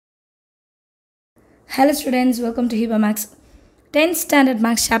Hello students, welcome to Hiba Max. 10th Standard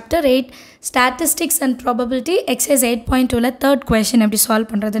Max Chapter 8 Statistics and Probability Exercise 8.2 third question எப்படி solve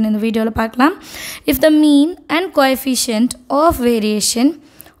பண்றதுன்னு இந்த வீடியோல பார்க்கலாம். If the mean and coefficient of variation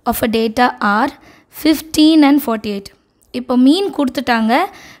of a data are 15 and 48. இப்போ mean கொடுத்துட்டாங்க,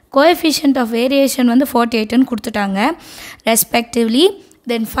 coefficient of variation வந்து 48 ன்னு கொடுத்துட்டாங்க respectively.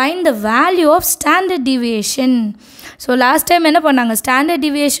 Then find the value of standard deviation. So last time என்ன பண்ணாங்க, standard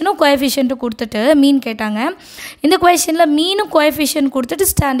deviation coefficient கொடுத்துட்டு mean கேட்டாங்க. இந்த questionல mean coefficient கொடுத்துட்டு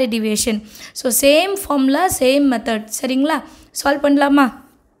standard deviation. So same formula, same method. சரிங்களா? solve பண்ணலாமா?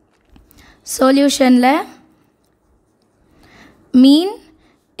 Solutionல mean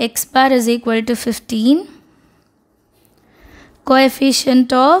x bar is equal to 15.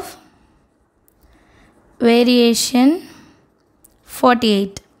 Coefficient of variation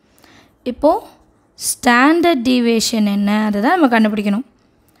 48. இப்போ standard deviation என்ன அதுதான் நம்ம கண்டுபிடிக்கணும்.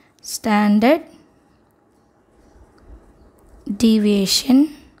 Standard deviation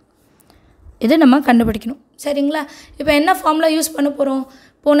இது நம்ம கண்டுபிடிக்கணும். சரிங்களா? இப்போ என்ன ஃபார்முலா யூஸ் பண்ண போறோம்?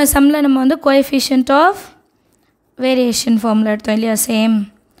 போன சம்ல நம்ம வந்து coefficient of variation ஃபார்முலா எடுத்தோம் இல்லையா? Same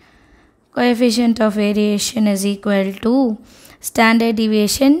coefficient of variation is equal to standard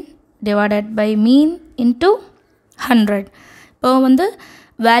deviation divided by mean into 100. இப்போ வந்து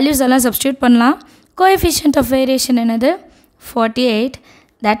values எல்லாம் substitute பண்ணலாம். coefficient of variation என்னது 48,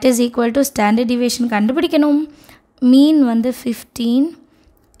 that is equal to standard deviation கண்டுபிடிக்கணும். mean வந்து 15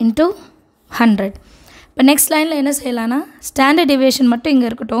 into 100. இப்போ next lineல என்ன செய்யலாம்னா standard deviation மட்டும் இங்கே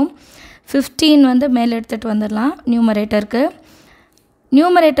இருக்கட்டும். 15 வந்து மேலே எடுத்துட்டு வந்துடலாம் நியூமரேட்டருக்கு.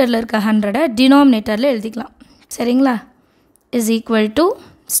 நியூமரேட்டரில் இருக்க 100 டினாமினேட்டரில் எழுதிக்கலாம். சரிங்களா? is equal to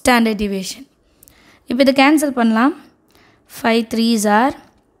standard deviation. இப்போ இதை கேன்சல் பண்ணலாம். 5 3s are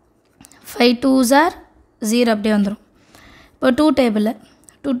 5 2s are 0 அப்படியே வந்துடும். இப்போ 2 டேபிளில்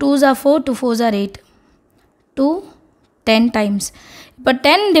 2 2s are 4 2 4s are 8 2 10 times. இப்போ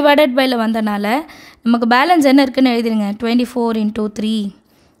 10 divided byல வந்தனால நமக்கு பேலன்ஸ் என்ன இருக்குன்னு எழுதிடுங்க. 24 into 3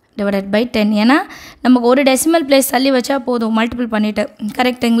 divided by 10. ஏன்னா நமக்கு ஒரு டெசிமல் பிளேஸ் தள்ளி வச்சா போதும் மல்டிபிள் பண்ணிவிட்டு.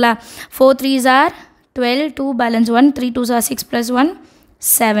 கரெக்டுங்களா? 4 3s are 12 2 balance 1 3 2s are 6 plus 1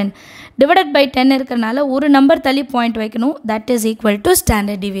 7 divided by 10 இருக்கிறனால ஒரு நம்பர் தள்ளி பாயிண்ட் வைக்கணும். that is equal to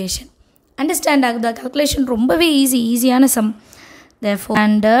standard deviation. Understand ஆகுதா? calculation ரொம்பவே ஈஸியான some. therefore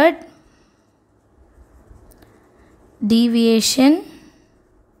standard deviation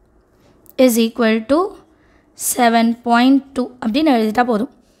is equal to 7.2 அப்படின்னு எழுதிட்டா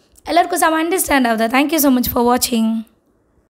போதும். எல்லாருக்கும் சம் அண்டர்ஸ்டாண்ட் ஆகுதா? thank you so much for watching.